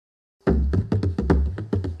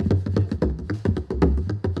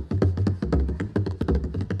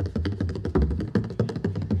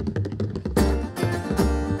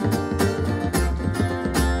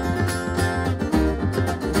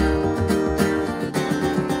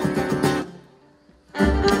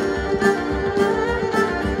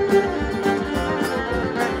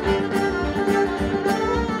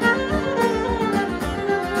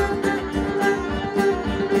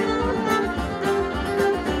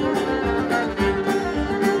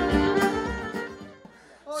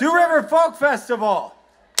River Folk Festival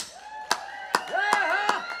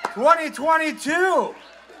 2022.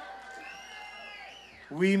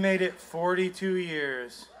 We made it 42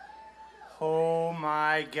 years. Oh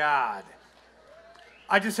my God.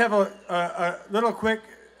 I just have a little quick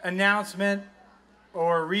announcement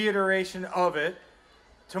or reiteration of it.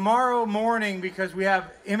 Tomorrow morning, because we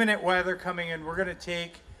have imminent weather coming in, we're going to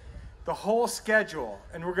take the whole schedule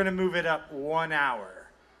and we're going to move it up 1 hour.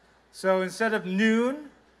 So instead of noon,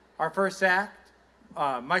 our first act,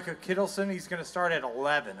 Micah Kittleson, he's going to start at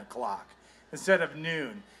 11 o'clock instead of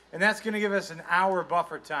noon. And that's going to give us an hour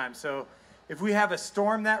buffer time. So if we have a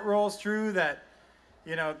storm that rolls through that,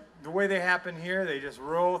 you know, the way they happen here, they just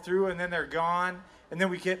roll through and then they're gone. And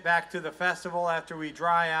then we get back to the festival after we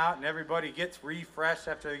dry out and everybody gets refreshed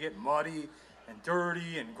after they get muddy and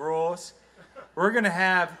dirty and gross. We're going to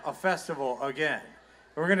have a festival again.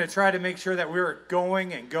 We're going to try to make sure that we're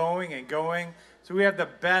going and going and going. So we have the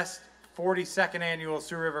best 42nd annual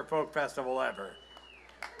Sioux River Folk Festival ever.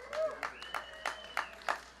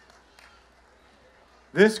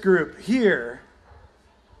 This group here,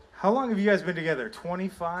 how long have you guys been together?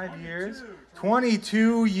 25 years?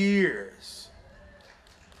 22 years.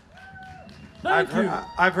 Thank you.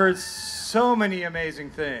 I've heard so many amazing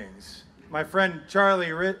things. My friend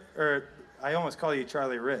Charlie Rich, or I almost call you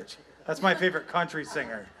Charlie Rich. That's my favorite country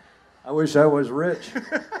singer. I wish I was rich.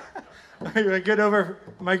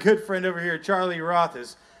 My good friend over here, Charlie Roth,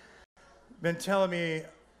 has been telling me,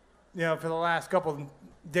 you know, for the last couple of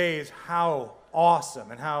days how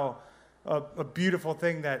awesome and how a beautiful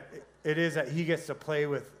thing that it is that he gets to play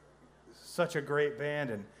with such a great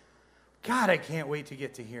band. And God, I can't wait to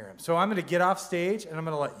get to hear him. So I'm going to get off stage and I'm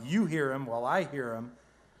going to let you hear him while I hear him.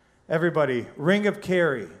 Everybody, Ring of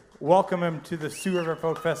Kerry, welcome him to the Sioux River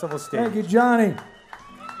Folk Festival stage. Thank you, Johnny.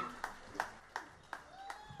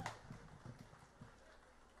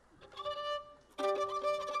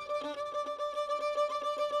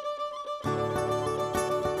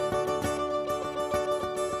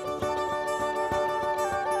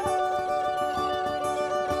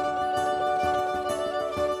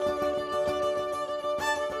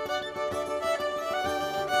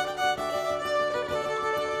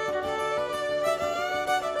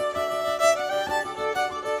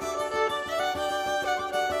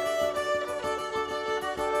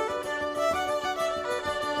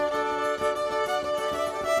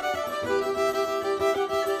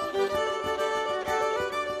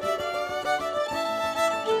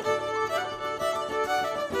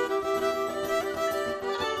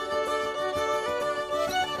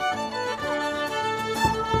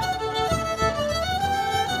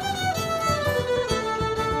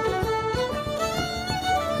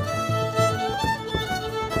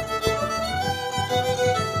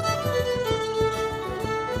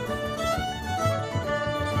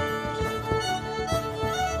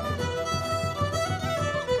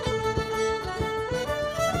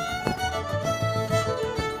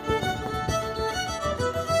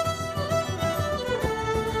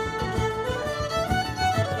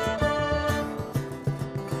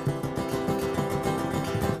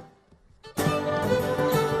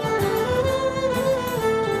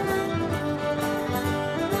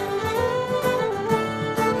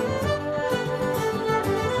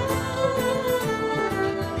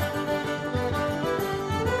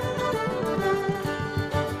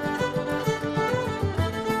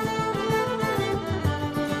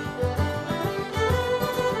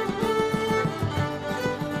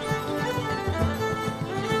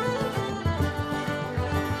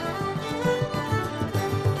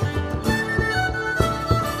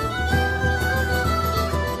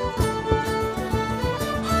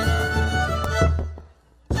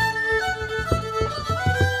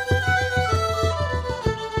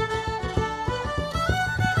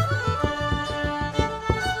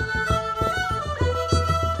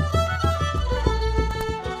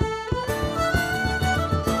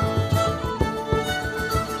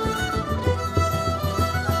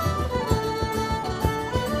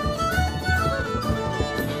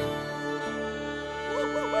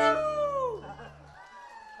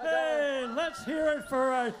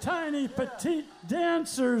 Tiny petite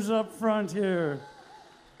dancers up front here.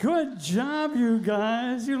 Good job, you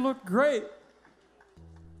guys. You look great.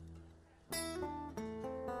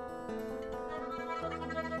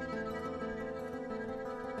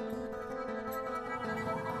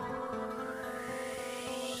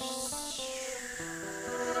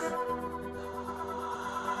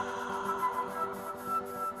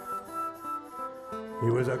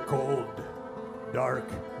 It was a cold, dark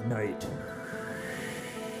night.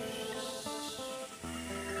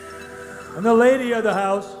 And the lady of the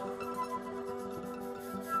house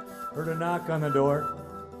Heard a knock on the door.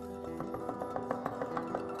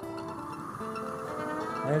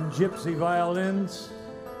 And gypsy violins.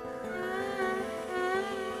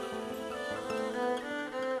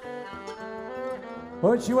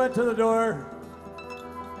 When she went to the door,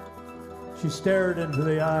 she stared into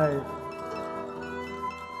the eye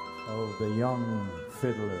of the young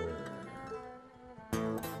fiddler.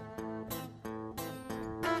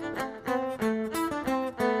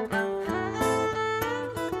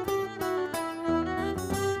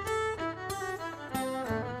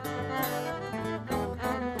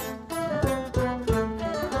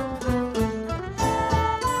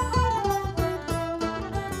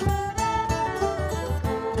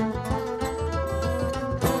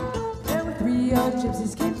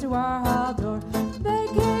 Gypsies came to our hall door. They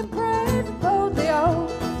came brave and boldly, oh.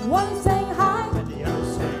 One sang high, And the other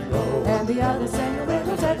sang low. and the other sang a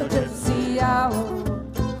little like a gypsy owl.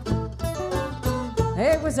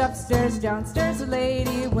 It was upstairs, downstairs the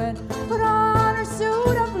lady went, put on her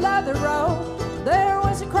suit of leather, oh. There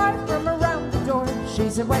was a cry from around the door.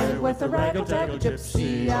 She's away with the raggle-taggle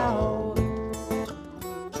gypsy owl.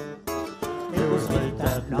 It was late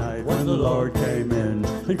that night when the Lord came in,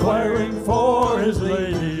 inquiring for his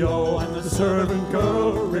lady, oh, and the servant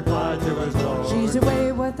girl replied to his Lord. She's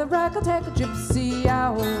away with the raggle-taggle gypsy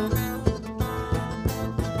owl.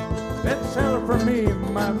 Then sell for me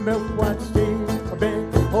my milk white steed, a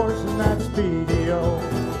big horse and not speedy, oh.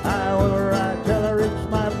 I will ride till I reach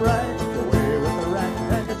my bride, away with the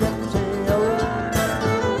ragtag gypsy, oh.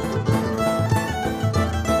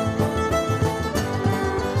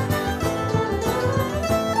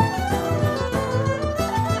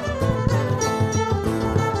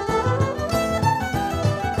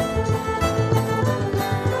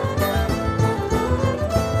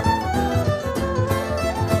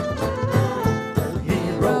 He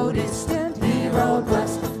rode east and he rode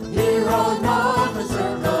west, he rode north and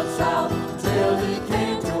circled south, till he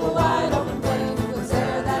came to a wide open plain. It was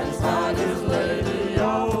there that he spied his lady,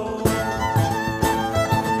 oh.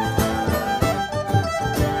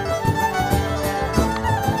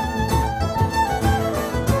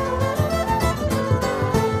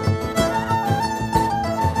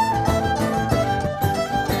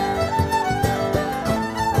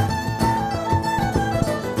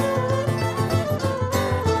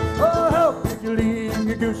 Oh, how could you leave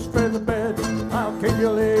your goose for the bed? How could you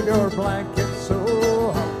leave your blanket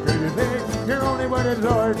so? How could you leave your only wedded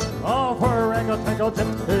lord all for a raggle-taggle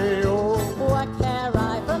gypsy, oh? What care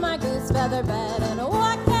I for my goose feather bed, and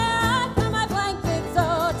what care I for my blanket?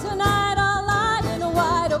 So tonight I'll lie in a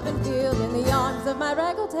wide open field in the arms of my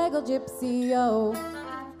raggle-taggle gypsy, oh.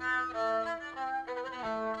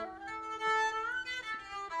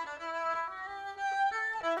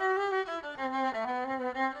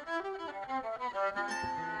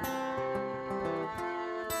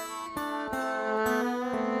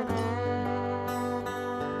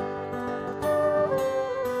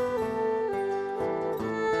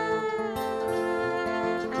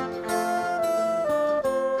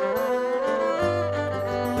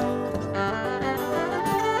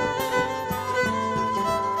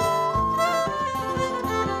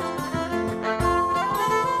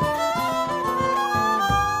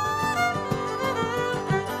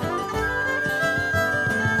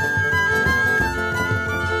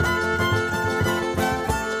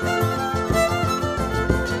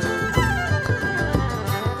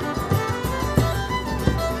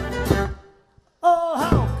 Oh,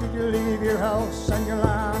 how could you leave your house and your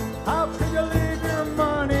land? How could you leave your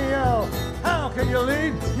money out? How could you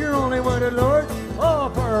leave your only wedded lord all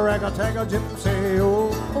for a raggle-taggle gypsy, oh?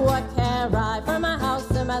 What care I for my house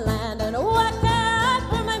and my land, and what care I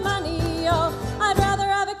for my money, oh. I'd rather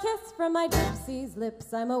have a kiss from my gypsy's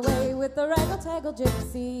lips. I'm away with the raggle-taggle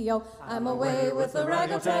gypsy, oh. I'm away with the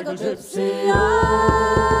raggle-taggle gypsy,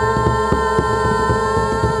 oh.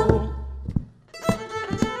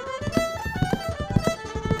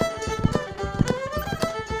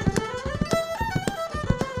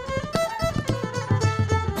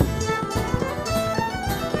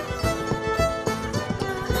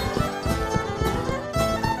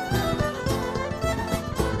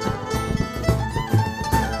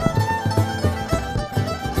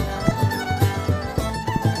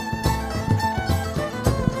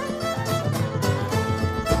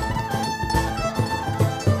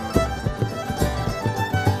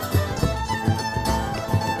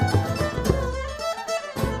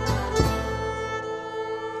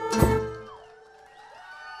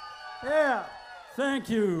 Yeah. Thank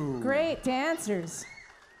you. Great dancers.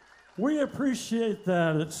 We appreciate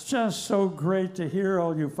that. It's just so great to hear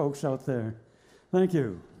all you folks out there. Thank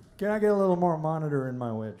you. Can I get a little more monitor in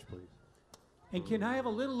my wedge, please? And can I have a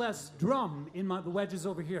little less drum in the wedges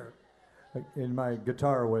over here? In my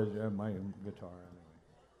guitar my guitar anyway.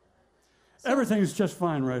 Everything's just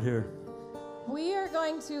fine right here. We are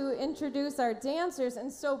going to introduce our dancers, and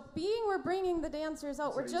so being we're bringing the dancers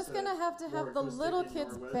out, we're just going to have the little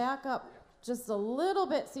kids back up just a little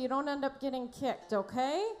bit so you don't end up getting kicked,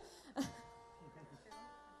 okay?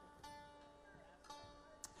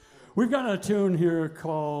 We've got a tune here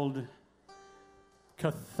called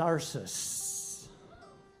Catharsis.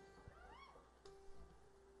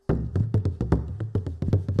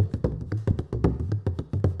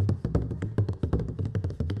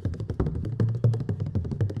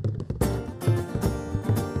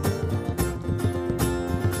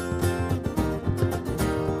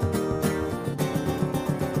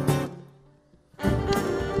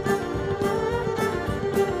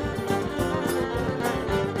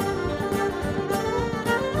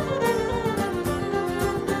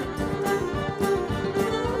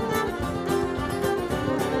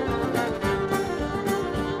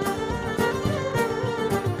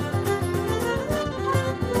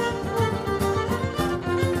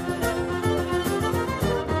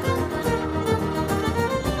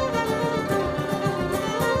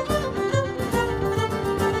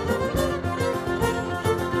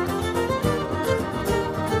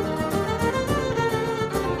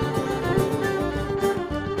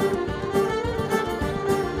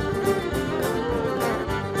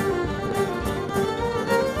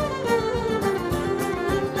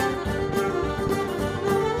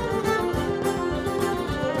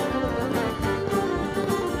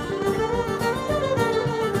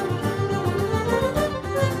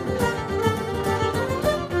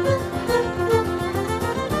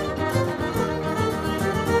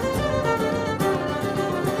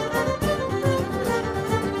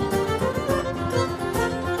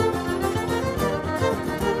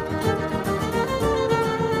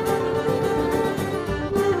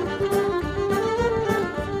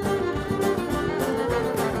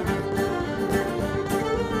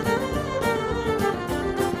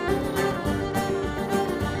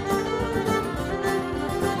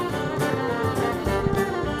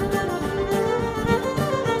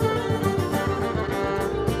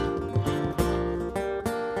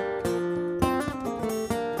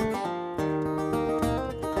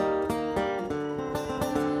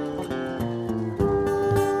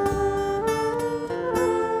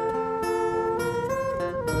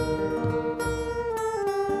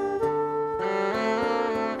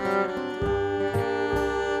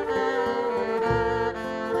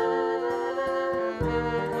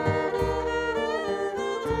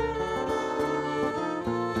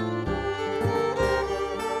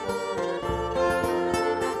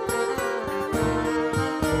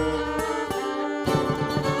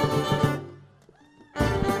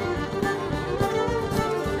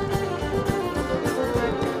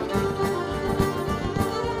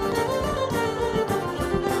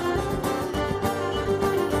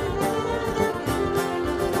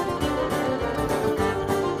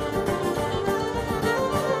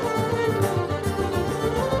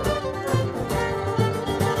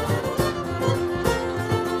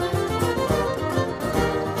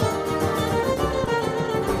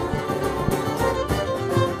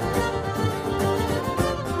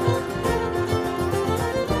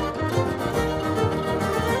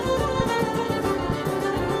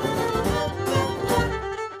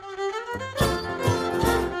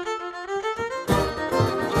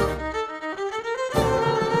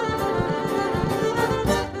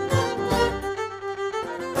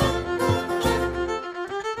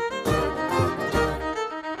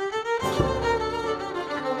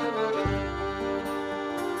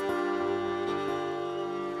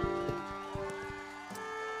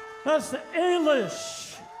 That's the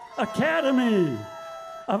Ailish Academy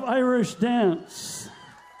of Irish Dance.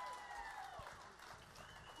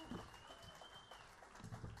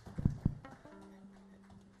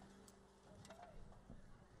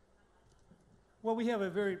 Well, we have a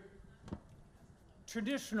very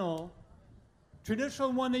traditional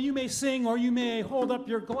one that you may sing, or you may hold up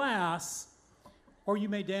your glass, or you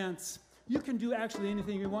may dance. You can do actually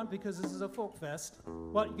anything you want because this is a folk fest.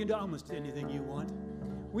 Well, you can do almost anything you want.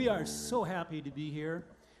 We are so happy to be here.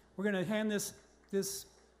 We're going to hand the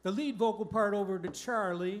lead vocal part over to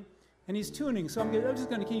Charlie, and he's tuning. So I'm just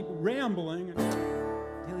going to keep rambling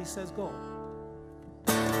until he says go.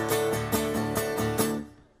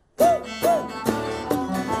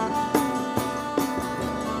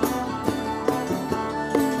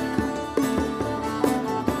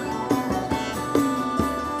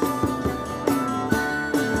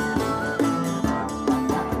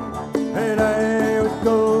 And I was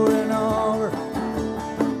going over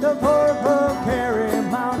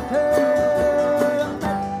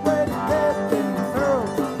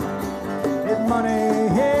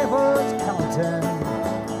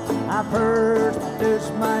first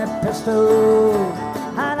produced my pistol,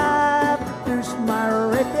 and I produced my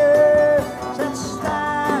record. Since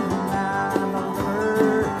then I'm a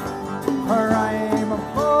bird, for I'm a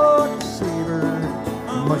boat saver,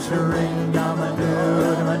 mushering down my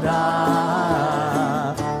dude and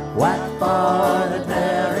da. Whack for the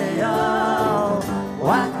dairy-o,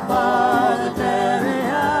 whack for the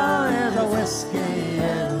dairy-o, there's a whiskey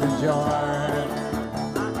in the jar.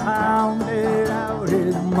 I pounded out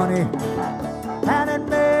his money, and it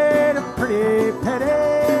made a pretty penny.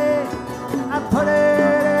 I put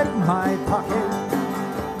it in my pocket,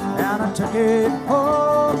 and I took it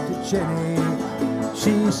home to Jenny.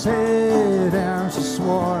 She said and she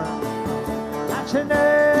swore that she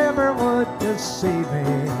never would deceive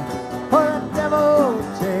me. For the devil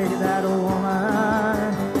take that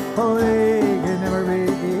woman, for they can never be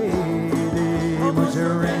the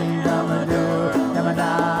mushering of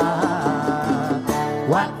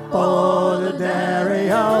Whack for the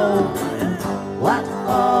dairy-o, whack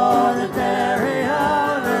for the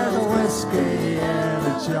dairy-o, there's a whiskey in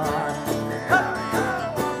the jar.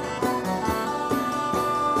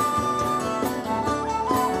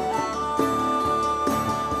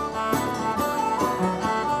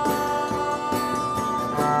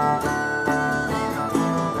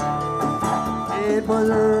 It was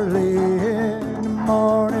early in the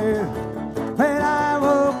morning when I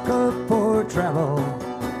woke up for travel.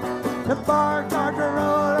 The bar guards were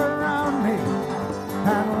all around me,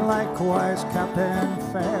 and likewise Captain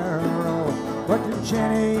Farrell. But the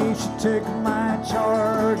Jenny, she took my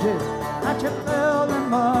charges, and she filled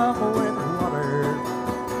them up with water.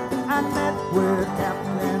 I met with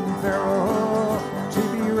Captain Farrell to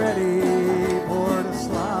be ready for the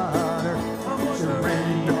slaughter.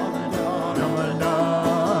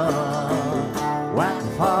 Whack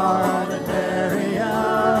for the dairy-o,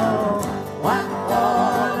 whack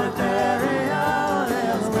for the dairy-o,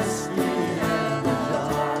 there's whiskey in the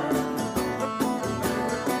jar.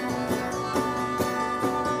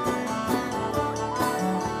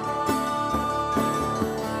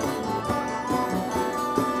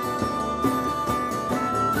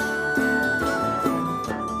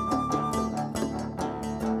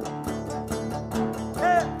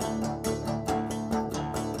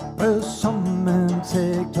 Well, some men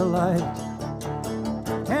take delight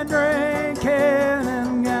in drinking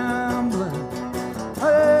and gambling.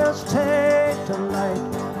 Others take delight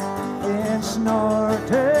in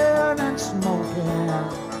snorting and smoking.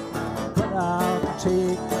 But I'll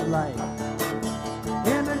take delight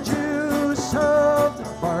in the juice of the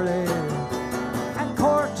barley and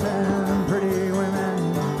courting pretty women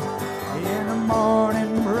in the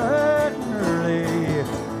morning bright and early,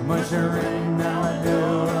 mushering down the door.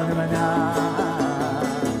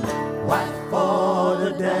 Whack for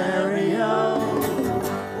the dairy-o,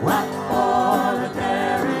 whack for the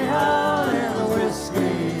dairy-o, there's a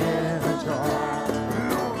whiskey in the jar.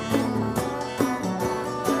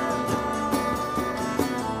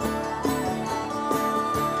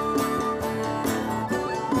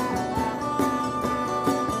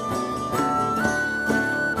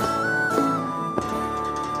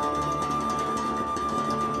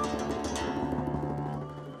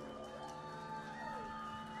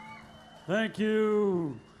 Thank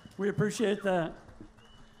you. We appreciate that.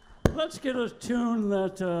 Let's get a tune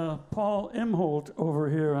that Paul Imholt over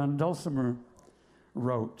here on dulcimer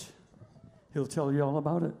wrote. He'll tell you all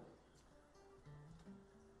about it.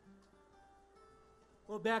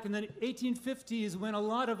 Well, back in the 1850s, when a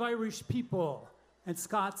lot of Irish people and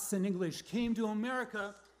Scots and English came to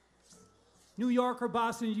America, New York or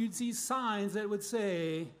Boston, you'd see signs that would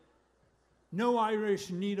say, "No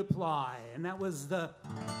Irish need apply." And that was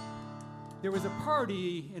there was a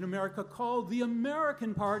party in America called the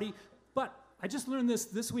American Party, but I just learned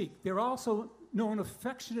this week. They're also known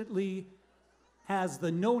affectionately as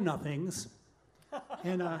the Know-Nothings.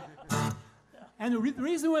 And the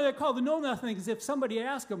reason why they're called the Know-Nothings is if somebody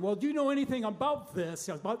asks them, well, do you know anything about this,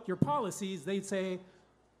 about your policies, they'd say,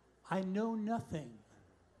 I know nothing.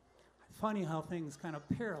 Funny how things kind of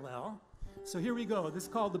parallel. So here we go. This is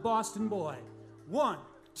called The Boston Boy. 1,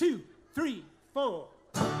 2, 3, 4.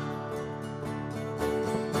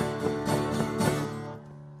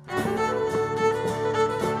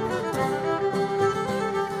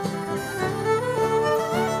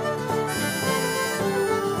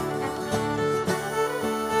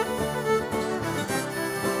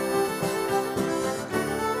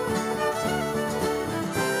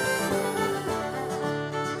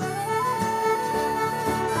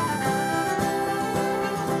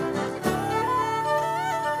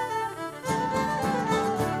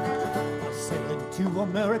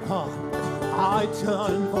 I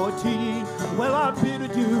turned 14, well, I bid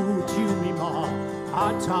adieu to me, ma.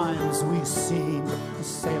 At times we seem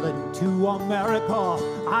sailing to America.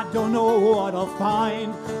 I don't know what I'll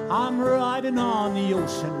find. I'm riding on the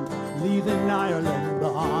ocean, leaving Ireland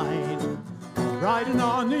behind. Riding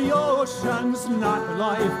on the ocean's not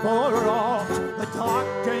life for all. The dark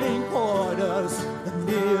dank quarters, the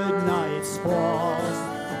midnight squalls.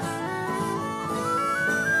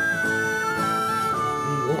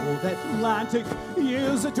 The old Atlantic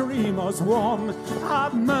is a dreamer's warm.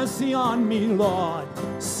 Have mercy on me, Lord,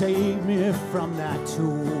 save me from that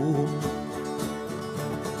tomb.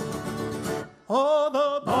 Oh,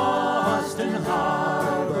 the Boston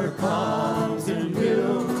harbor comes in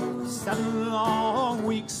view. 7 long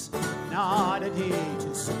weeks, not a day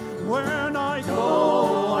to see. When I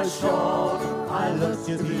go ashore, I look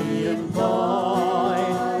to be employed.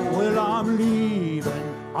 Well, I'm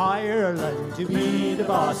leaving Ireland to be the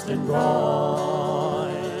Boston boy.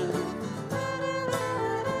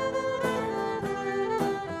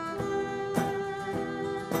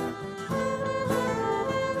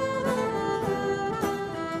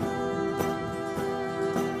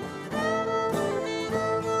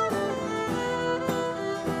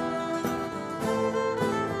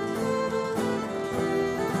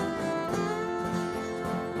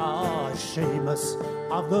 Seamus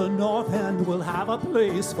of the North End will have a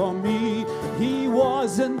place for me. He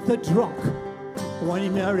wasn't the drunk when he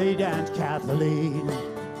married Aunt Kathleen.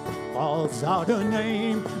 Calls out her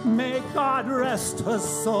name, may God rest her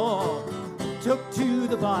soul. Took to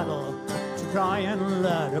the bottle to try and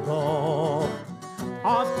let her go.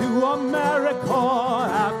 Off to America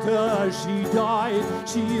after she died.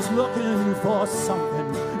 She's looking for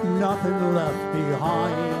something, nothing left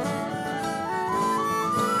behind.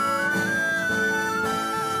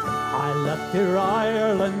 I left here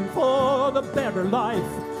Ireland for the better life,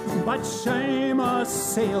 but Seamus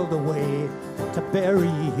sailed away to bury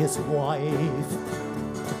his wife.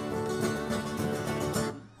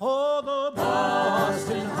 Oh, the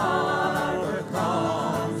Boston harbor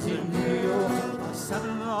comes in view.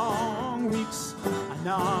 7 long weeks,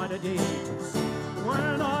 not a day to see.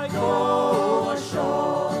 When I go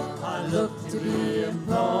ashore, I look to be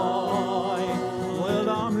employed. Well,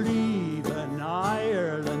 I'm leaving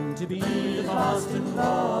Ireland to be the Boston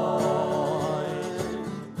boy.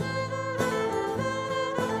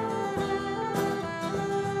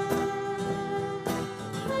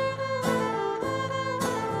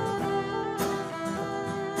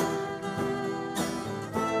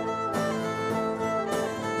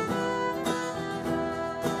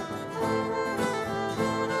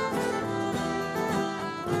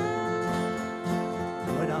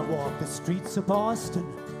 When I walk the streets of Boston,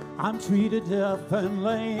 I'm treated deaf and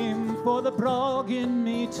lame for the brogue in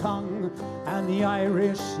me tongue and the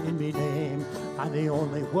Irish in me name. And the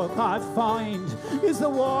only work I find is the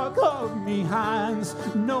work of me hands.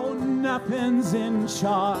 No nothing's in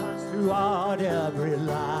charge throughout every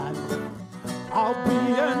land. I'll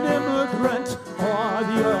be an immigrant for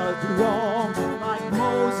the earth to roam, like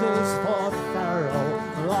Moses for Pharaoh,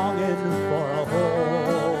 longing for a home.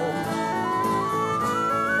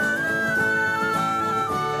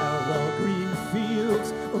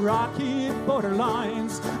 Rocky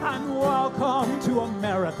borderlines, and welcome to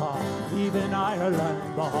America, leaving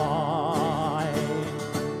Ireland behind.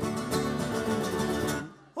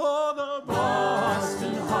 Oh, the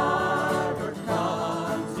Boston harbor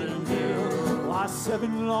comes in view.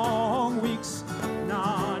 7 long weeks,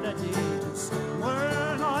 not a day to see.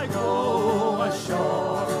 When I go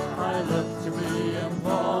ashore, I look to be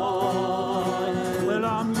employed. Well,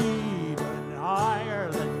 I'm leaving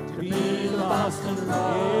Ireland to be the Boston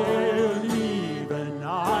boy. Leaving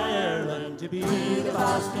Ireland to be the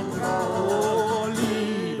Boston boy. Oh,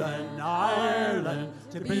 leaving Ireland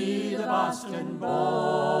to be the Boston boy.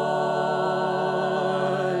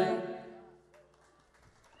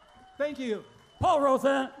 Thank you. Paul wrote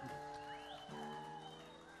that.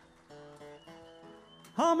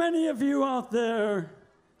 How many of you out there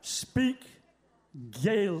speak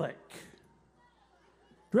Gaelic?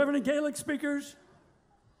 Do we have any Gaelic speakers?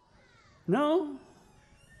 No?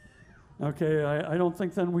 Okay, I don't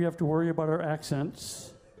think then we have to worry about our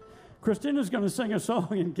accents. Christina's going to sing a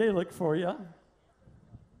song in Gaelic for you.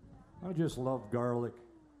 I just love garlic.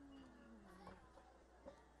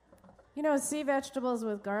 You know, sea vegetables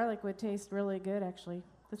with garlic would taste really good, actually.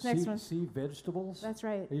 This next one. Sea vegetables? That's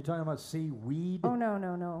right. Are you talking about seaweed? Oh,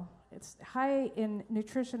 no. It's high in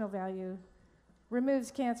nutritional value,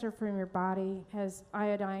 removes cancer from your body, has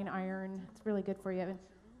iodine, iron. It's really good for you. And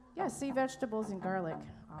yeah, sea vegetables and garlic.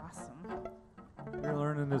 Awesome. You're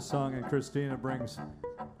learning this song, and Christina brings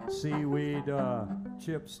seaweed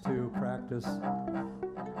chips to practice.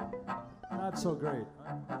 Not so great.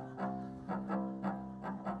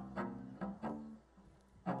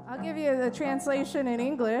 I'll give you the translation in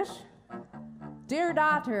English. Dear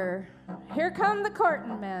daughter, here come the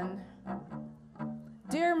courting men.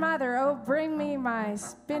 Dear mother, oh, bring me my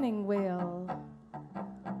spinning wheel.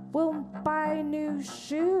 We'll buy new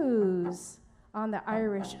shoes on the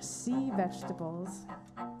Irish sea vegetables.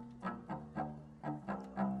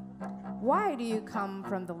 Why do you come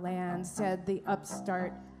from the land, said the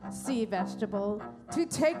upstart sea vegetable. To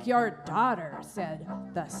take your daughter, said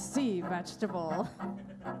the sea vegetable.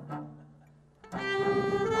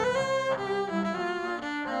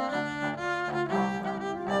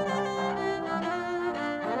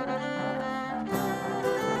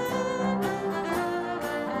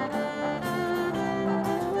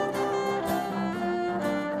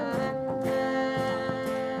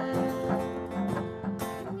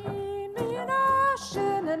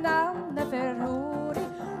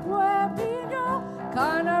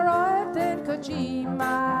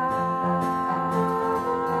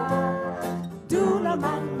 Dula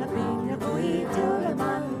manna binja bui, dula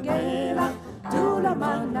man gela, dula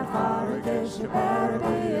manna faru deshe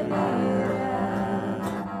berbenere.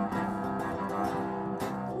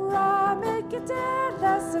 Ramik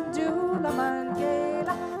delas en dula man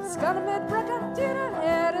gela, skala med brakka dira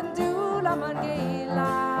er en dula man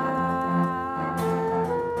gela.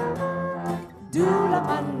 Dula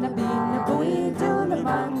manna binja bui, dula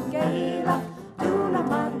man gela, dula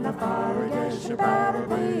manna faru deshe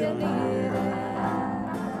berbenere.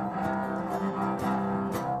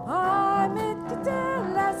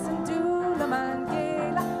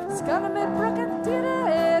 Skala med brakka tira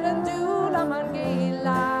er en dula man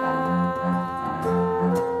gela.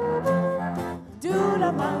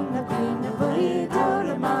 Dula manna bina buri,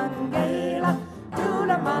 dula man gela,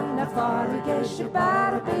 dula manna farge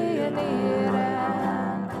shibar benere.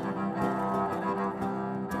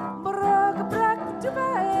 Brok brak du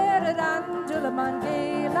er en dula man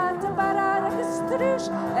gela, te bara registrus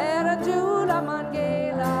er en dula man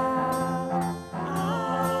gela.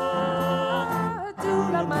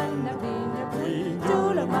 Dula manna binja bui,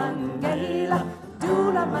 dula man gela,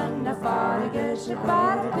 dula manna farge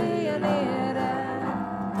shibar benere.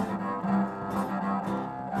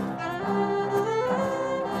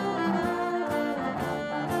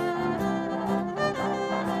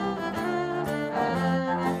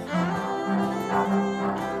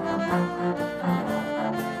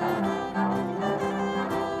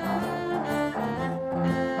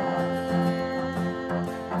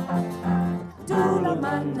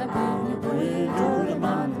 Manna binja bui, dula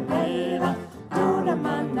man gela, dula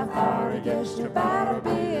manna farge shibar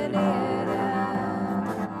benere.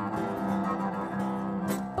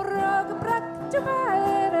 Brok brak du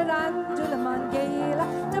er en dula man gela,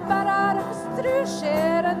 du bara registrus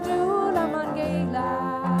er en dula man gela.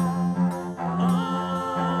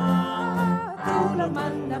 Dula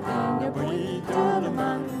manna binja bui, dula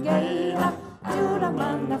man gela, dula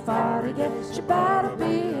manna farge shibar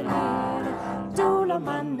benere. Dula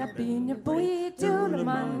manna binja bui, dula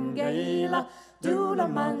man gela, dula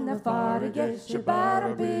manna farge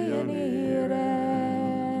shibar benere.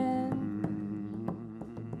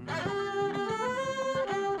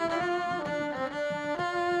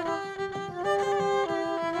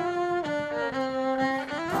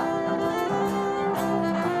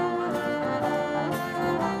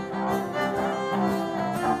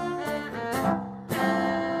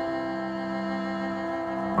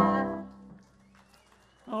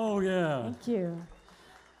 Oh, yeah. Thank you.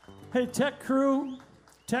 Hey, tech crew,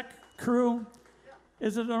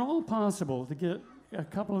 is it at all possible to get a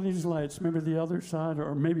couple of these lights, maybe the other side,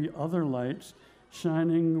 or maybe other lights,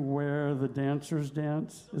 shining where the dancers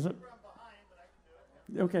dance? Is it?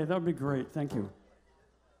 Okay, that would be great. Thank you.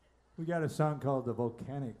 We got a song called The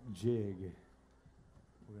Volcanic Jig.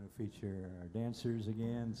 We're going to feature our dancers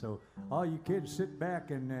again. So all you kids sit back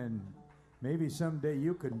and maybe someday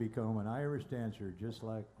you can become an Irish dancer just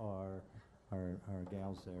like our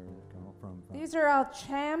gals there that come from. These are all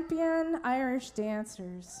champion Irish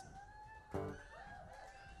dancers.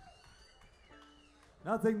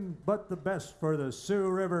 Nothing but the best for the Sioux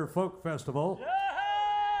River Folk Festival. Yeah!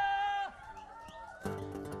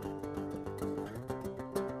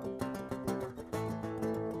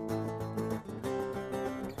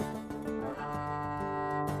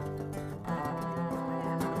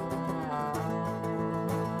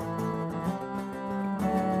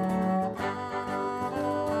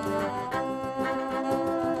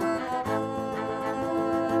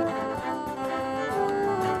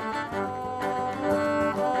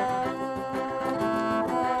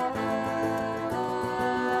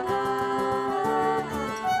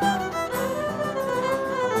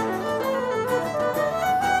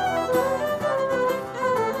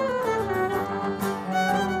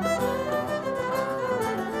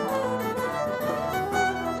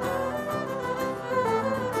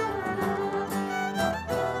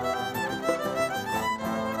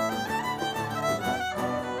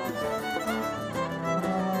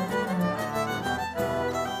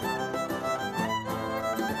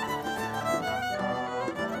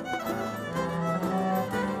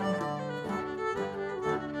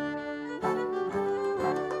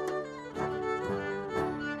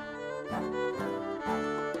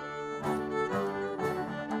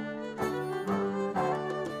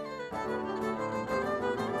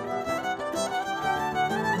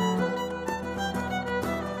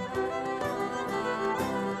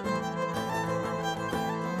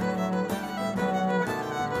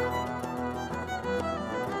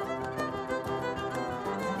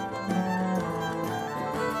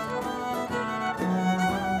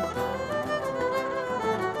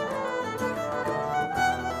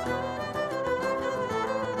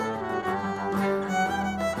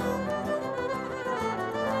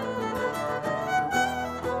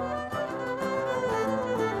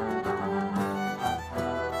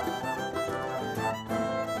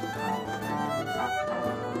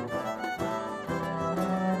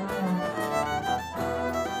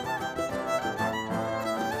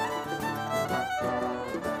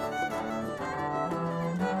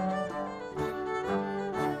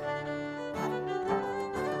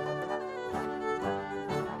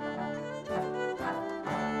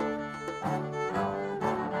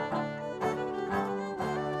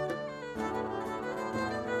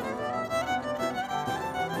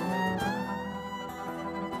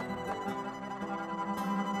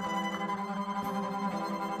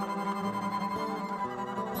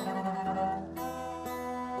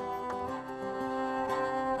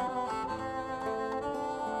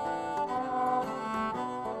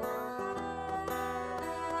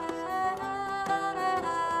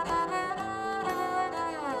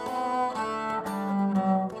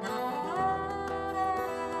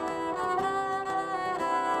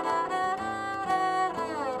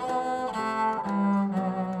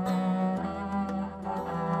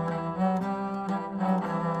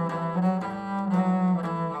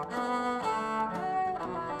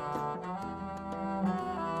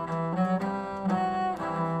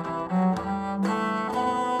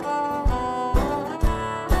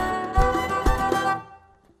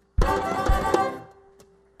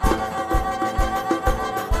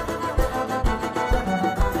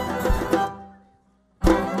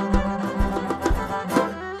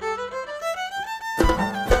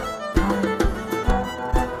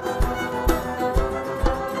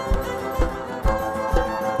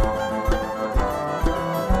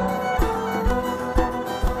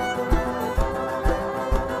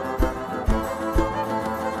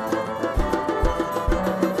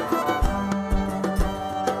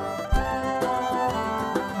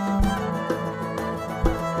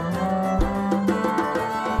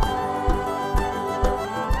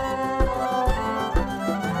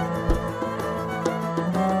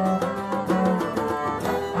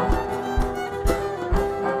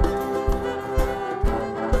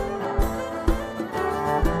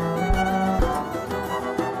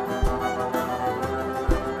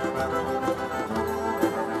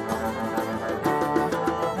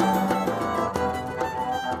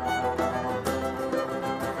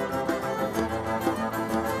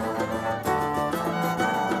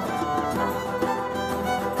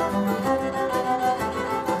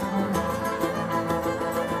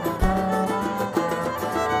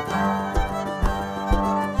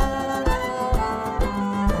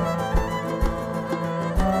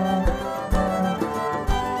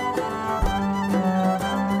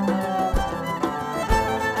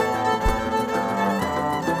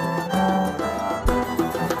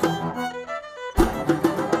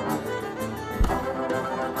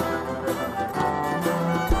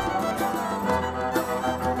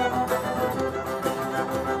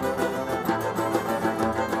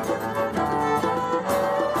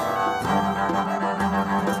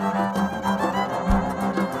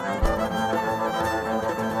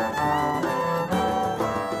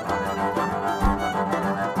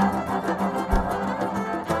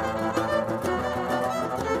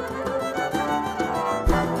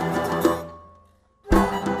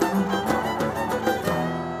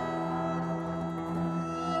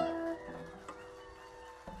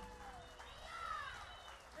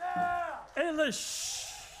 Ailish.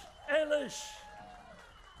 Ailish.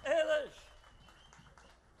 Ailish.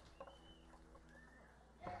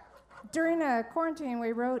 During a quarantine,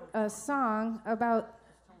 we wrote a song about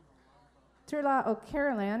Turla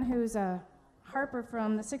O'Carolan, who's a harper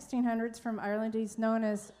from the 1600s from Ireland. He's known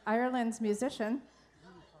as Ireland's musician.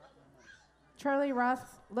 Charlie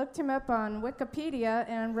Roth looked him up on Wikipedia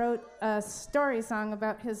and wrote a story song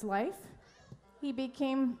about his life. He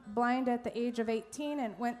became blind at the age of 18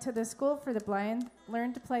 and went to the school for the blind,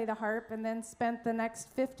 learned to play the harp, and then spent the next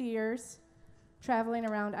 50 years traveling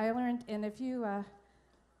around Ireland. And if you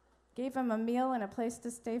gave him a meal and a place to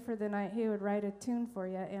stay for the night, he would write a tune for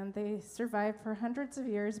you. And they survived for hundreds of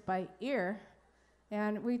years by ear.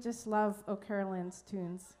 And we just love O'Carolan's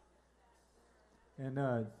tunes. And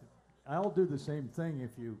I'll do the same thing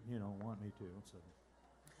if you want me to. So.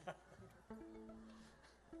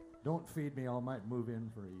 Don't feed me, I might move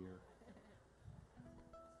in for a year.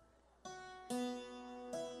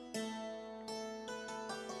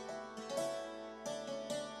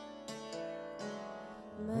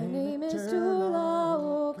 My name is Turla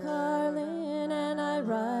O'Carolan, and I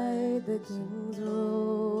ride the King's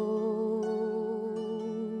Road.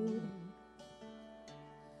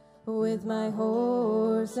 With my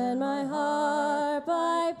horse and my harp,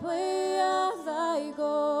 I play as I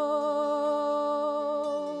go.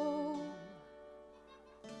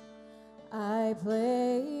 I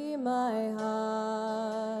play my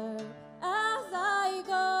harp as I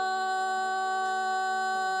go.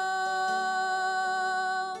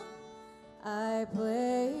 I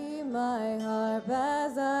play my harp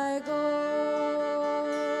as I go.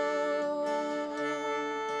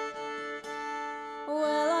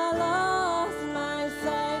 Well, I lost my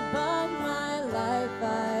sight, but my life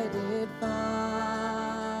I did find.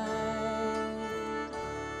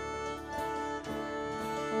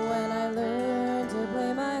 When I learned to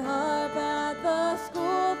play my harp at the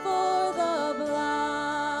school for the blind.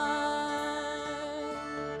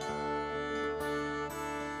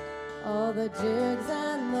 All the jigs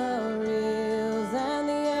and the reels and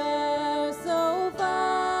the air so fine.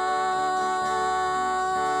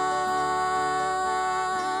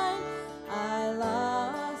 I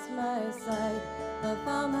lost my sight, but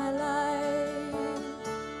found my light.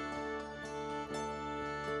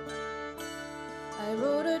 I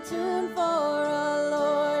wrote a tune for a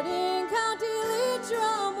lord in County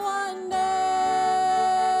Leitrim one day.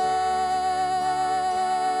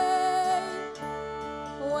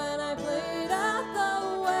 When I played at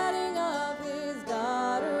the wedding of his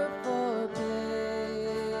daughter for pay.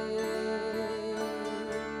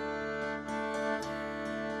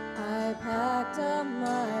 I packed up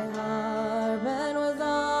my harp and was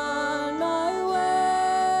on my way.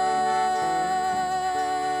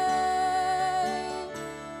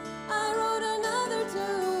 I wrote another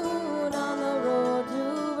tune on the road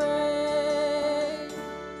to Bray.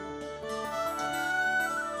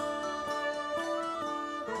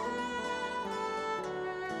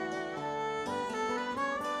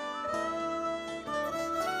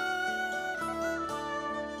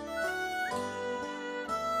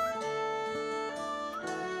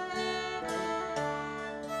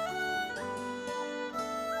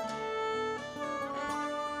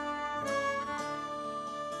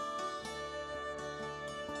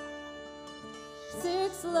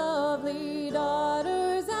 Six lovely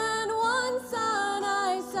daughters and one son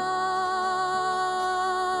I sang.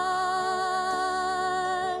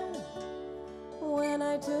 When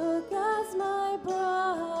I took as my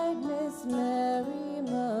bride Miss Mary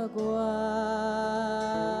Maguire.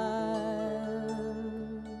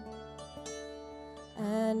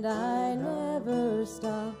 And I never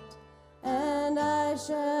stopped, and I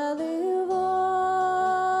shall live on.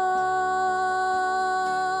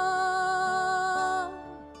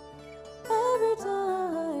 Every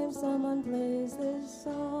time someone plays this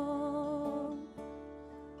song,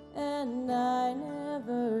 and I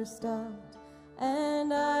never stopped,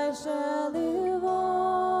 and I shall live on.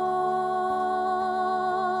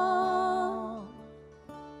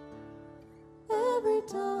 Every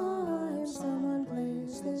time someone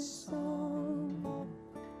plays this song.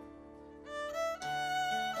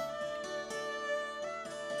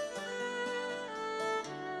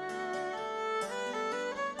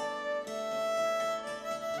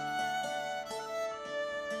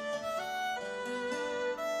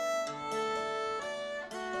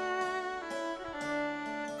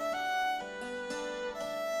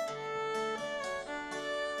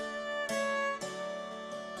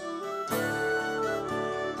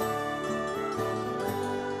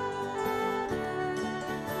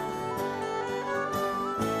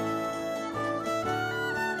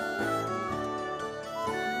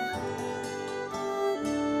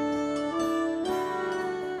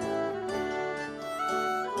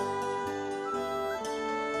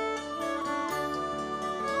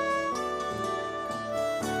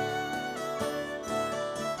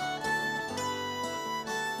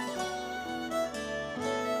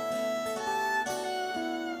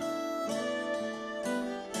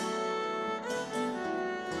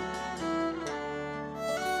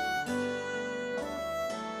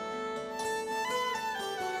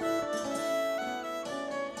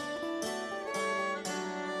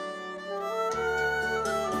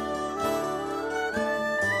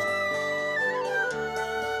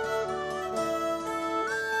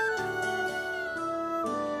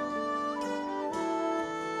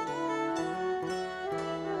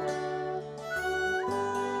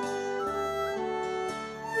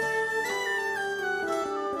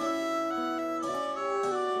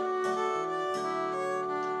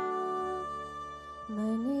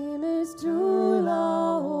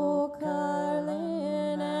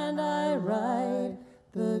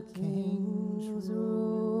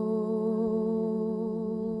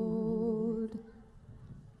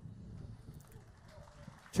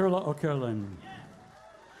 Turla O'Carolan.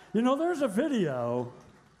 You know, there's a video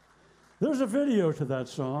to that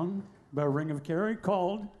song by Ring of Kerry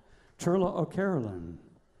called Turla O'Carolan.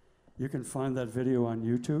 You can find that video on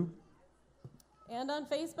YouTube. And on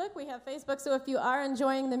Facebook, we have Facebook, so if you are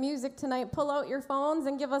enjoying the music tonight, pull out your phones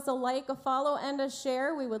and give us a like, a follow, and a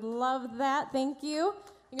share. We would love that. Thank you.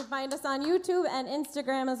 You can find us on YouTube and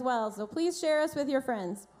Instagram as well, so please share us with your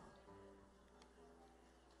friends.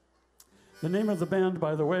 The name of the band,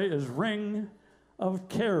 by the way, is Ring of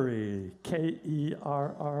Kerry, Kerry.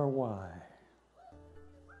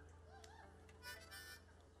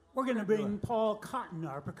 We're going to bring Paul Cotton,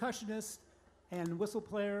 our percussionist and whistle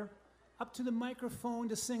player, up to the microphone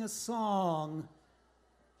to sing a song,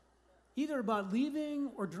 either about leaving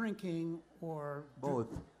or drinking or... Both.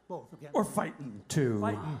 Both, okay. Or fighting, too.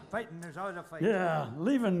 Fighting, there's always a fight. Yeah,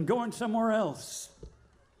 leaving, going somewhere else.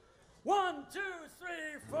 1, 2, 3,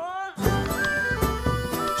 4.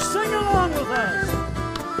 Sing along with us.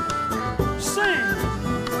 Sing.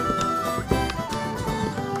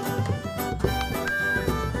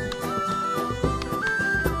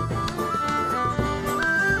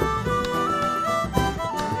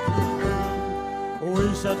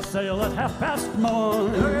 We set sail at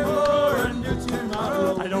morn.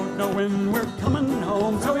 I don't know when we're coming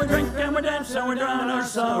home, so we drink and we dance and we drown our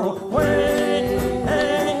sorrow. Way,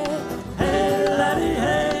 hey, hey, laddie,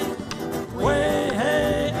 hey. Way,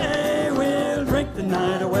 hey, hey, we'll drink the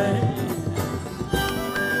night away.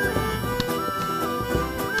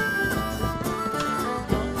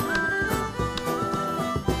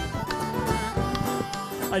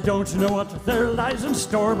 I don't know what there lies in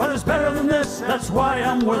store, but it's better than this. That's why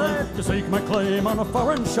I'm willing to stake my claim on a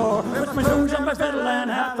foreign shore with my tunes and my fiddle and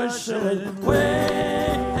half a shilling. Way,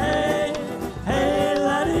 hey, hey,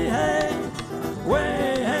 laddie, hey.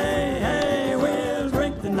 Way, hey, hey, we'll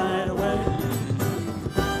drink the night away.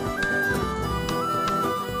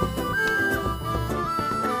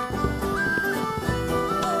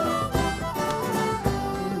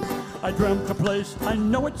 I dreamt a place, I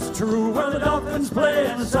know it's true, where the dolphins play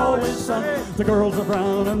and it's always sun. The girls are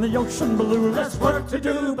brown and the ocean blue. Less work to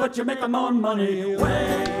do, but you make them more money.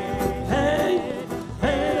 Way, hey,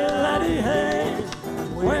 hey, laddie, hey.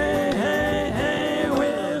 Way, hey, hey,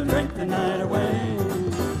 we'll drink the night away.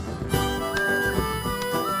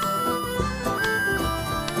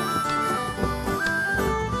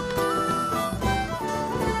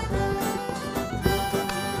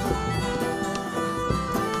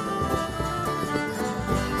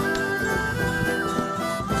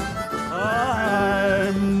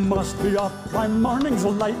 Must be off, my morning's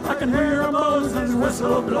light. I can hear a Moses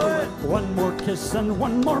whistle blow. One more kiss and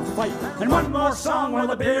one more fight, and one more song while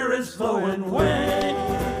the beer is flowing. Way,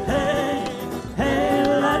 hey, hey,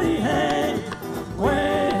 laddie, hey.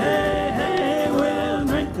 Way, hey, hey, we'll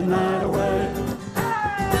drink the night away.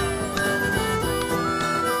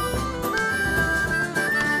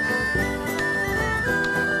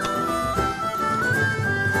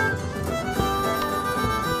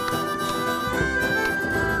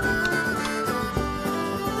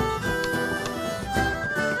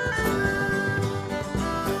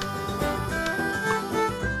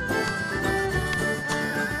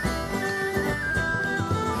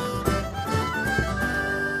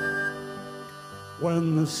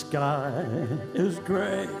 When the sky is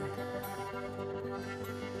gray,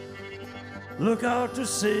 look out to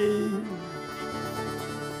sea.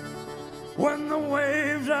 When the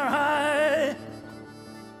waves are high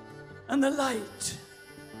and the light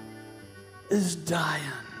is dying,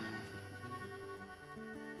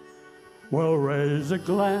 well, raise a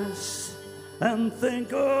glass and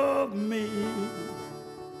think of me.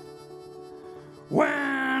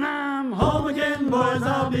 When I'm home again, boys,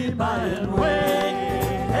 I'll be buying. Way,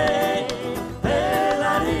 hey, hey,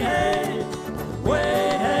 laddie, hey.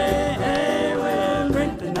 Way, hey, hey, we'll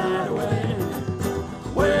drink the night away.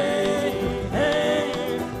 Way,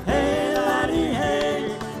 hey, hey, laddie, hey.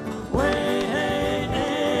 Way, hey,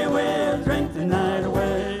 hey, we'll drink the night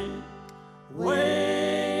away.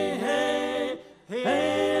 Way, hey,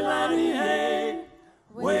 hey, laddie, hey.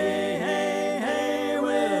 Way, hey, hey,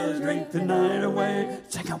 we'll drink the night away.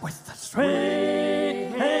 Sing it with us.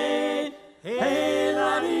 Way, hey, hey,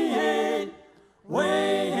 laddie, hey.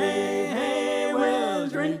 Way, hey, hey, we'll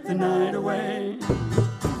drink the night away.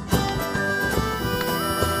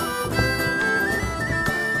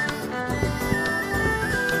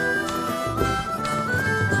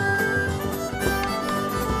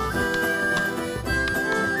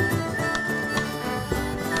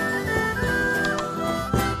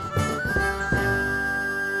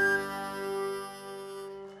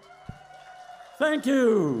 Thank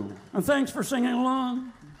you, and thanks for singing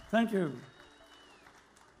along. Thank you.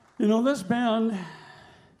 You know, this band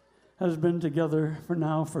has been together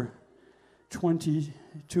for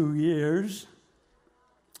 22 years.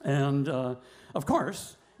 And of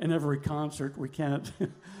course, in every concert, we can't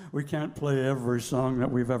play every song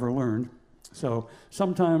that we've ever learned. So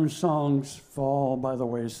sometimes songs fall by the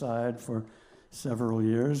wayside for several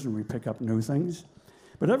years and we pick up new things.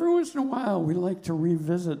 But every once in a while, we like to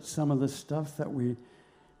revisit some of the stuff that we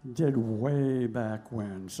did way back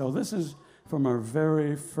when. So this is from our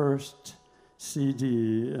very first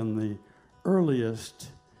CD in the earliest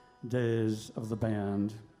days of the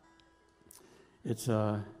band. It's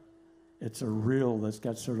a reel that's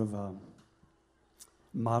got sort of a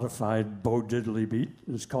modified Bo Diddley beat.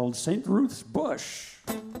 It's called St. Ruth's Bush.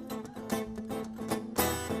 Can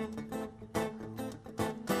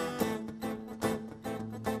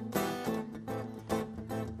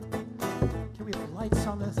we have lights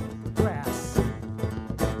on this grass?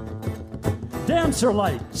 Dancer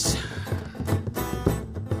lights.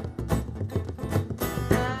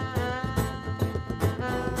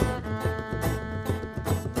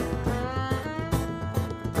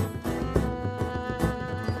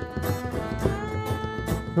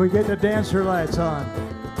 We get the dancer lights on.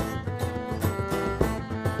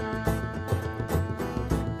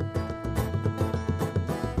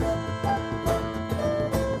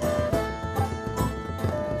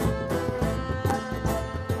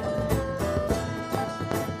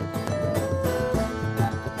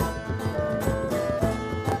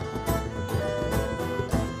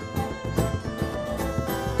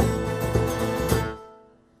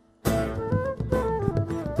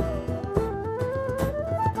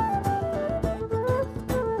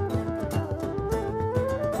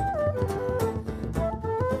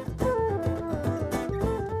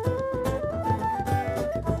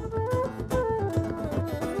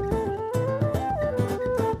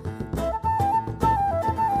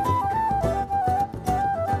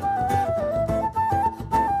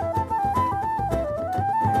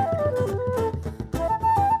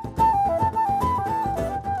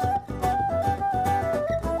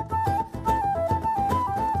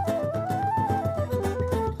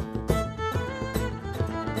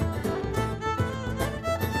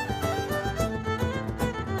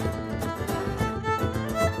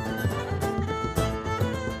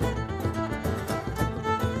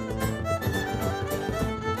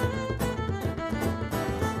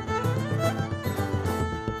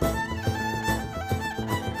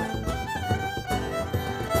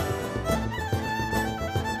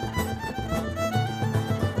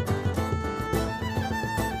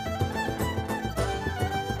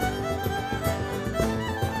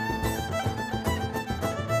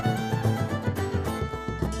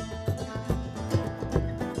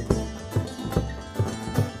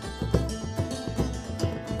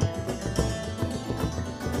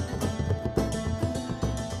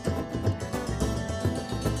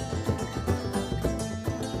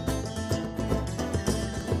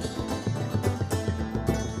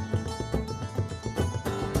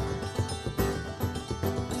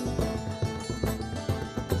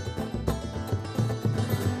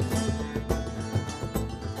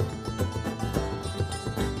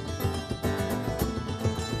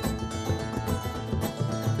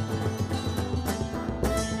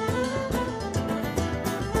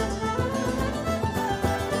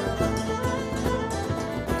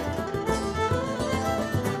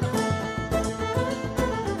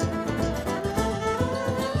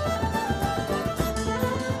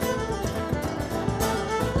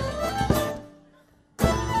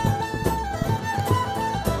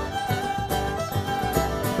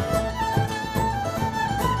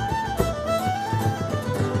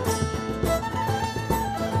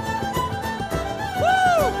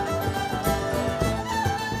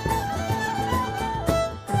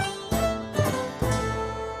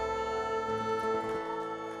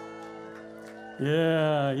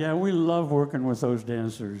 Yeah, we love working with those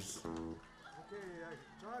dancers. Talk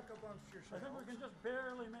amongst yourselves. I think we can just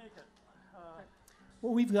barely make it.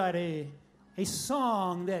 Well, we've got a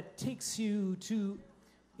song that takes you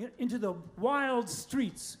into the wild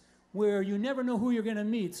streets where you never know who you're going to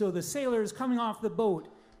meet. So the sailor is coming off the boat,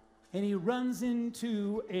 and he runs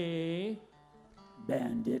into a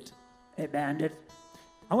bandit. A bandit.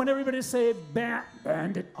 I want everybody to say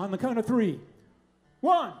bandit on the count of 3.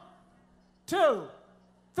 1, 2,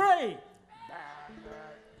 3.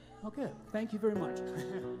 Okay, thank you very much.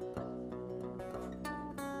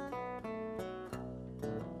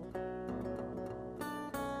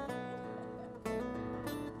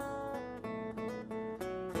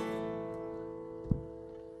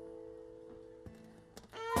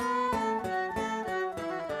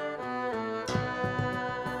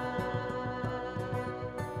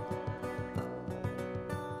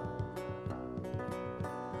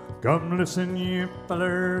 Come listen, you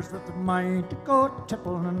fellers, with the mighty go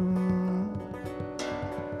tippling.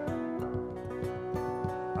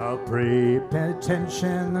 I'll pray, pay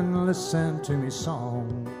attention, and listen to me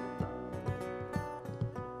song.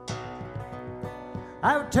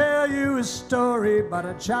 I'll tell you a story about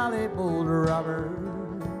a jolly bold robber.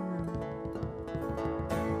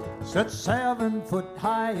 Set 7 foot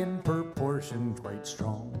high in proportion, quite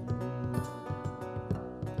strong.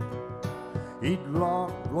 He'd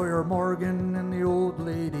locked Lawyer Morgan and the old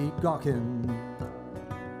lady Gawkin.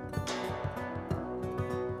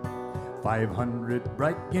 500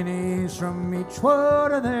 bright guineas from each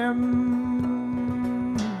one of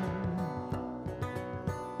them.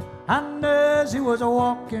 And as he was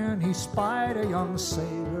a-walking, he spied a young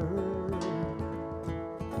sailor.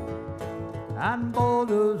 And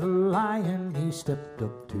bold as a lion, he stepped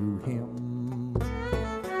up to him.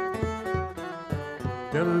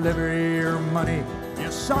 Deliver your money,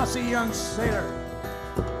 you saucy young sailor.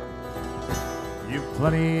 You've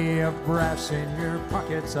plenty of brass in your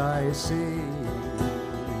pockets, I see.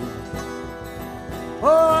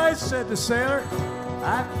 Oh, I said the sailor,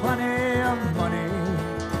 I've plenty of money.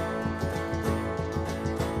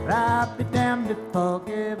 But I'd be damned if I'll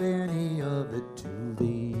give any of it to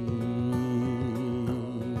thee.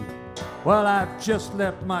 Well, I've just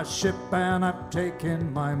left my ship and I've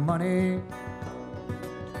taken my money.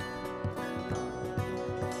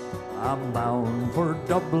 I'm bound for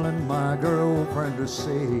Dublin, my girlfriend to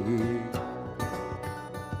see.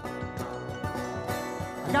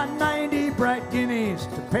 I got 90 bright guineas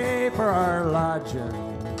to pay for our lodging.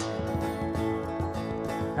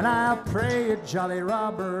 And I'll pray you, jolly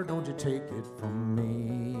robber, don't you take it from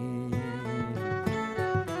me.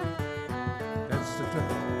 That's the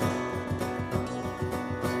truth.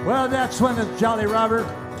 Well, that's when the jolly robber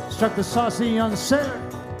struck the saucy young sailor.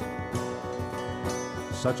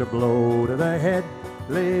 Such a blow to the head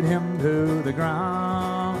laid him to the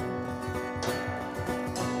ground.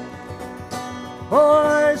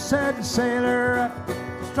 Oh, said the sailor,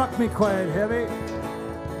 struck me quite heavy.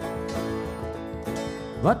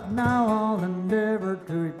 But now I'll endeavor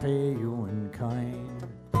to repay you in kind.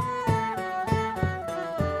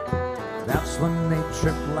 That's when they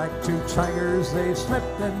tripped like two tigers, they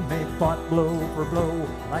slipped and they fought blow for blow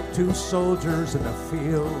like two soldiers in the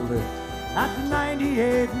field. At the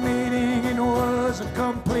 98th meeting, it was a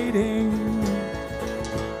completing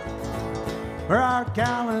for our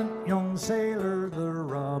gallant young sailor, the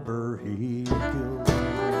robber he killed.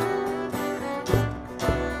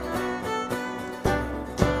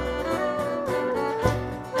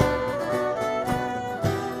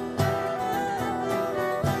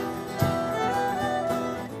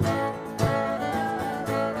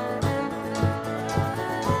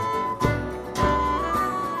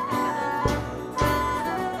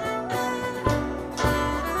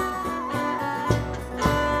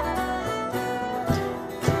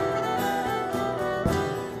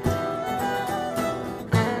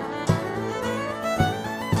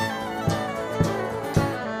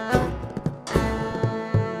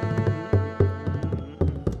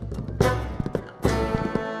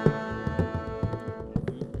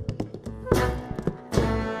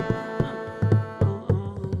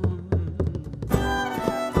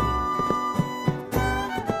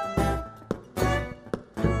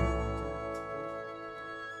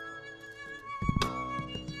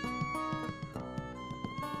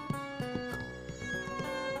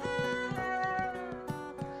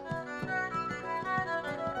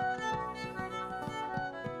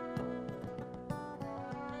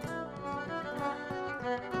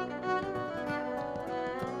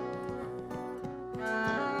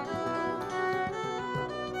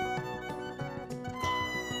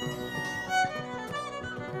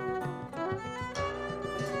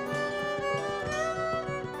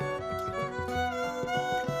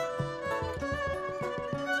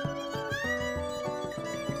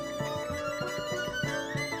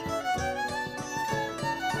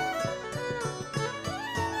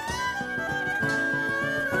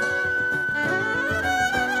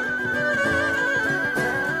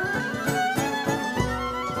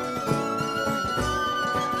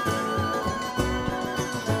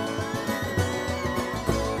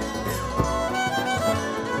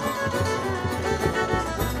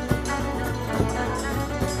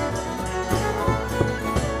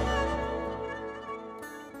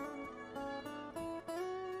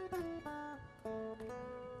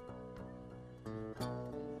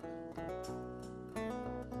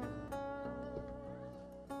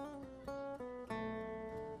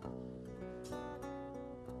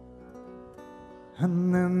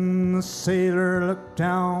 And then the sailor looked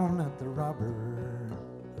down at the robber.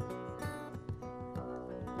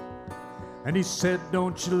 And he said,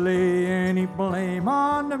 don't you lay any blame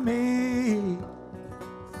on me.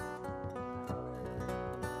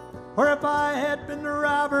 Or if I had been the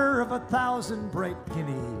robber of 1,000 bright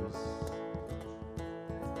guineas,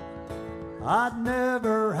 I'd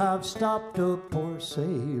never have stopped a poor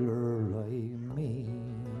sailor like me.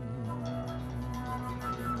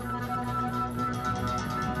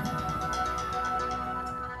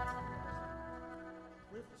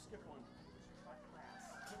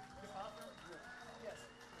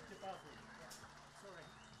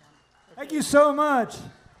 Thank you so much.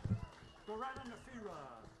 Go right on the Fira.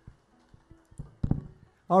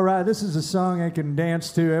 All right, this is a song I can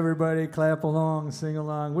dance to. Everybody clap along, sing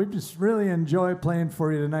along. We just really enjoy playing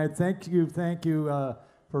for you tonight. Thank you for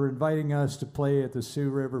inviting us to play at the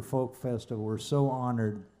Sioux River Folk Festival. We're so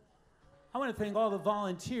honored. I want to thank all the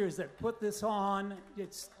volunteers that put this on.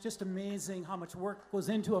 It's just amazing how much work goes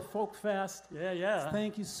into a folk fest. Yeah.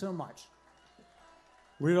 Thank you so much.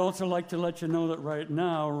 We'd also like to let you know that right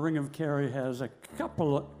now, Ring of Kerry has a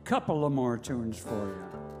couple of more tunes for you.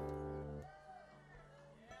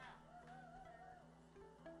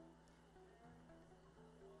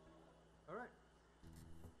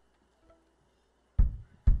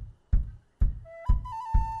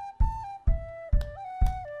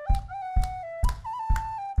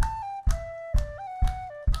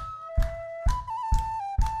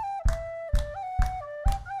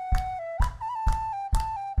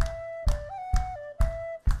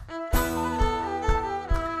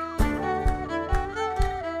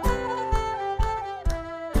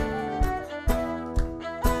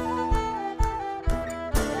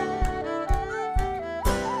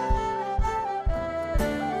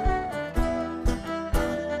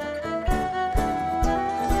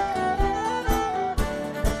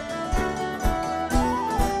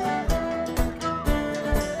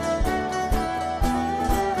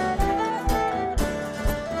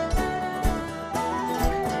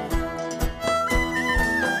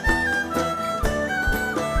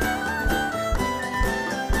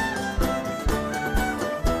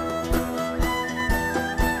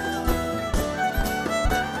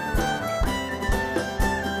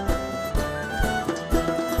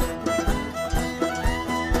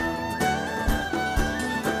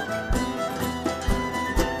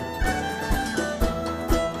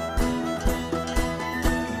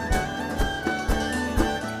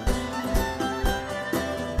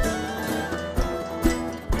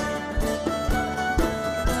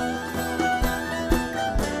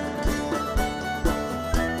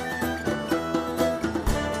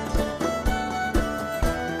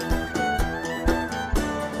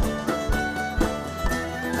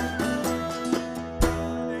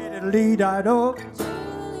 Diddle-dee-di-do,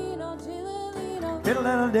 Chillalino, chillalino,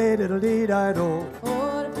 diddle-diddle-dee-diddle-dee-diddle,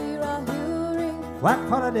 oh, the Fira Huring.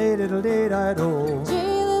 whack-a-da-dee-diddle-dee-diddle,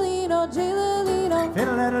 Chillalino, chillalino,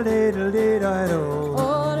 diddle-diddle-dee-diddle,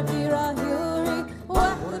 oh, the Fira Huring.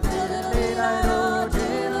 What the fiddle-diddle-diddle,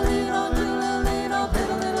 chillalino, chillalino,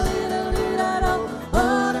 fiddle-diddle-diddle-diddle,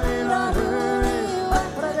 oh, the Fira Huring. What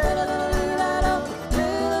the fiddle-diddle-diddle,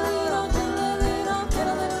 chillalino, chillalino,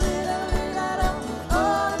 fiddle-diddle-diddle-diddle,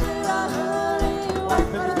 oh, the Fira Huring. What the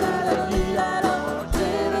fiddle-diddle-diddle,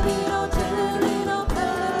 chillalino, chillalino,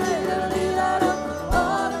 fiddle-diddle-diddle-diddle,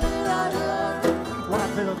 oh, the Fira Huring.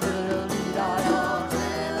 whack-a-da-dee-diddle-dee-diddle.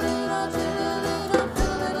 Chillalino, chillalino,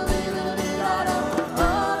 fiddle-diddle-diddle-diddle,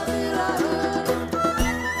 oh, the Fira Huring.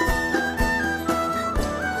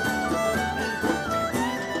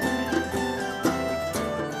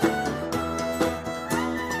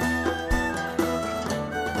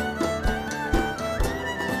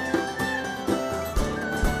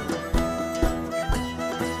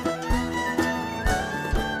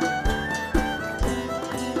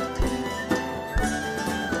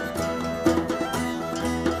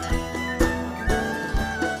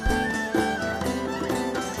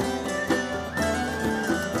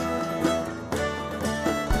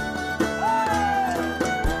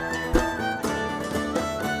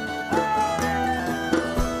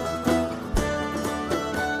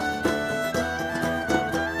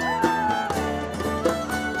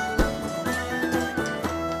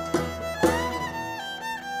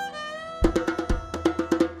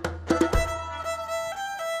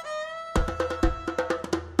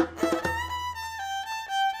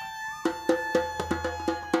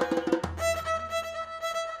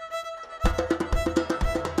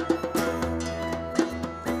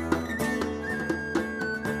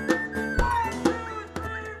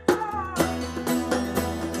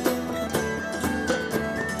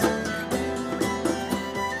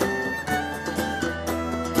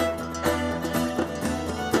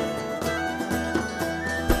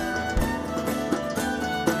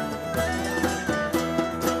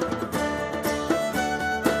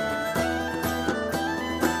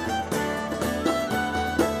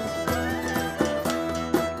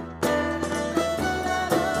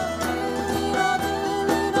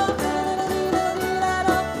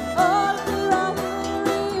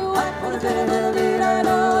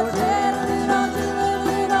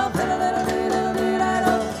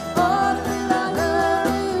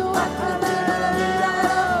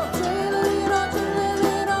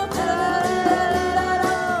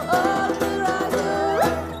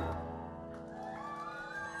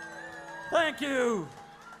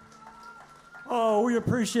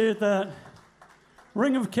 appreciate that.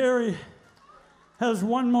 Ring of Kerry has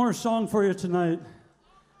one more song for you tonight.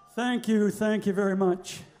 Thank you very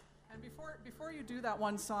much. And before you do that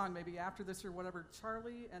one song, maybe after this or whatever,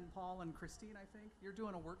 Charlie and Paul and Christine, I think, you're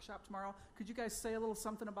doing a workshop tomorrow. Could you guys say a little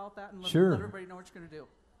something about that and let everybody know what you're going to do?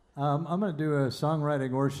 I'm going to do a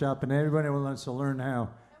songwriting workshop, and everybody who wants to learn how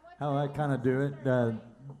I kind of do it.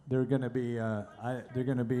 They're going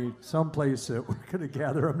to be someplace that we're going to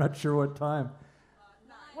gather. I'm not sure what time.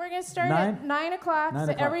 We're going to start at 9 o'clock, 9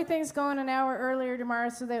 so o'clock. Everything's going an hour earlier tomorrow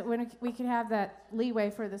so that we can have that leeway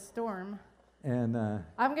for the storm. And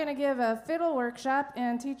I'm going to give a fiddle workshop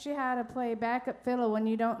and teach you how to play backup fiddle when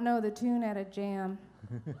you don't know the tune at a jam.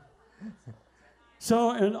 So,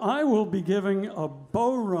 and I will be giving a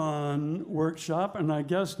bow run workshop, and I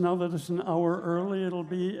guess now that it's an hour early, it'll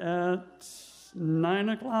be at 9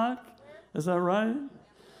 o'clock. Is that right?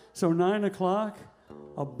 So 9 o'clock,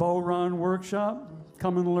 a bow run workshop.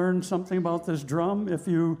 Come and learn something about this drum. If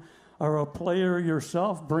you are a player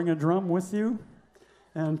yourself, bring a drum with you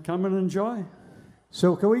and come and enjoy.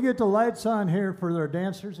 so can we get the lights on here for our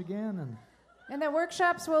dancers again? And the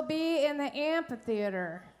workshops will be in the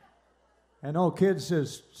amphitheater. And all kids,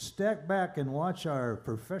 just stack back and watch our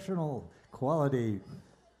professional quality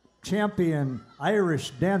champion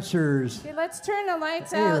Irish dancers. Okay, let's turn the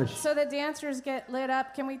lights out so the dancers get lit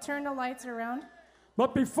up. Can we turn the lights around?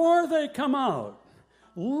 But before they come out,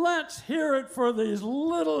 let's hear it for these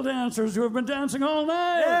little dancers who have been dancing all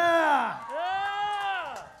night. Yeah!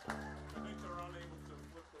 Yeah!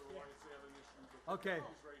 Okay.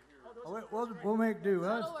 We'll make do.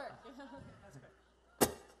 Huh? That'll work.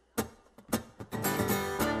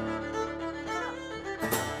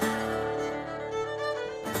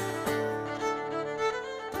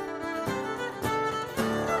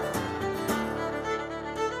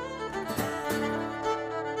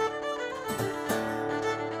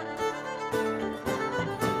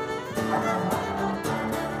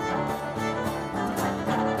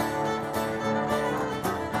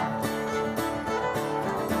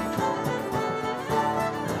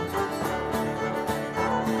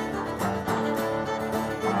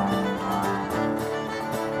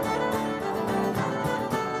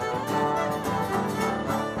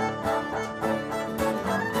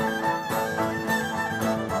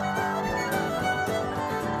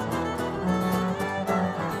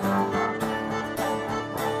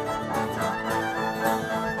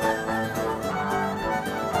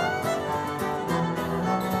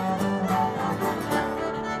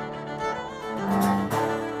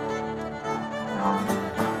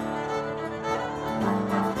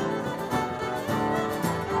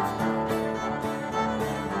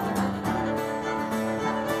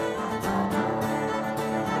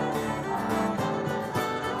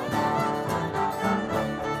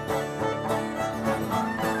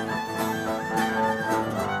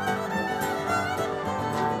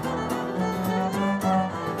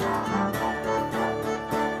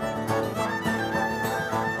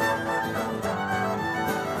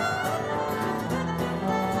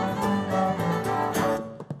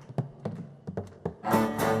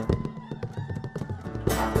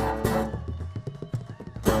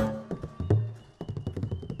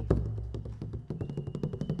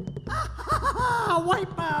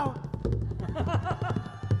 Wipeout!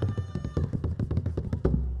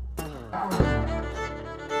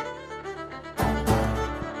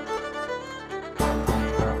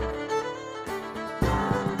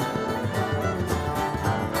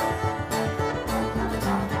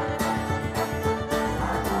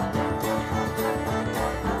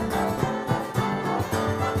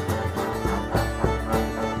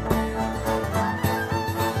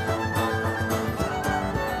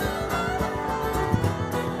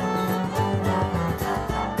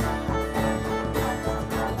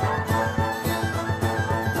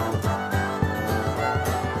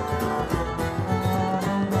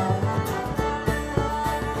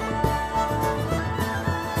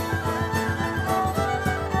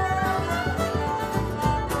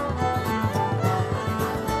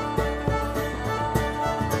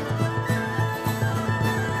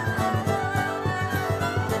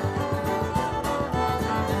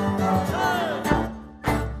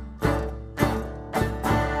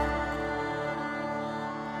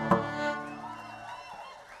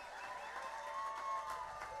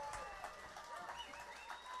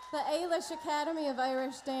 The Ailish Academy of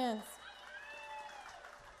Irish Dance.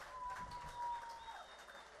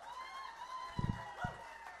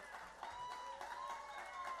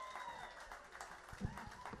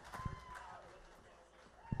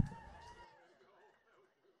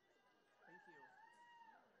 Thank you.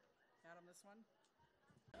 Adam, this one?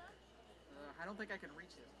 I don't think I can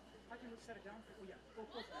reach it. I can set it down for you. Yeah, go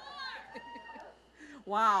close.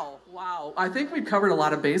 Wow. I think we've covered a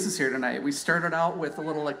lot of bases here tonight. We started out with a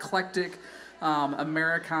little eclectic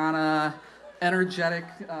Americana, energetic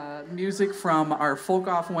music from our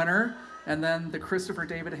folk-off winner, and then the Christopher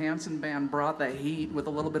David Hansen band brought the heat with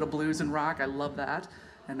a little bit of blues and rock. I love that.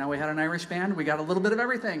 And now we had an Irish band. We got a little bit of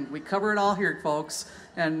everything. We cover it all here, folks.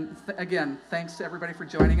 And again, thanks to everybody for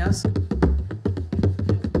joining us.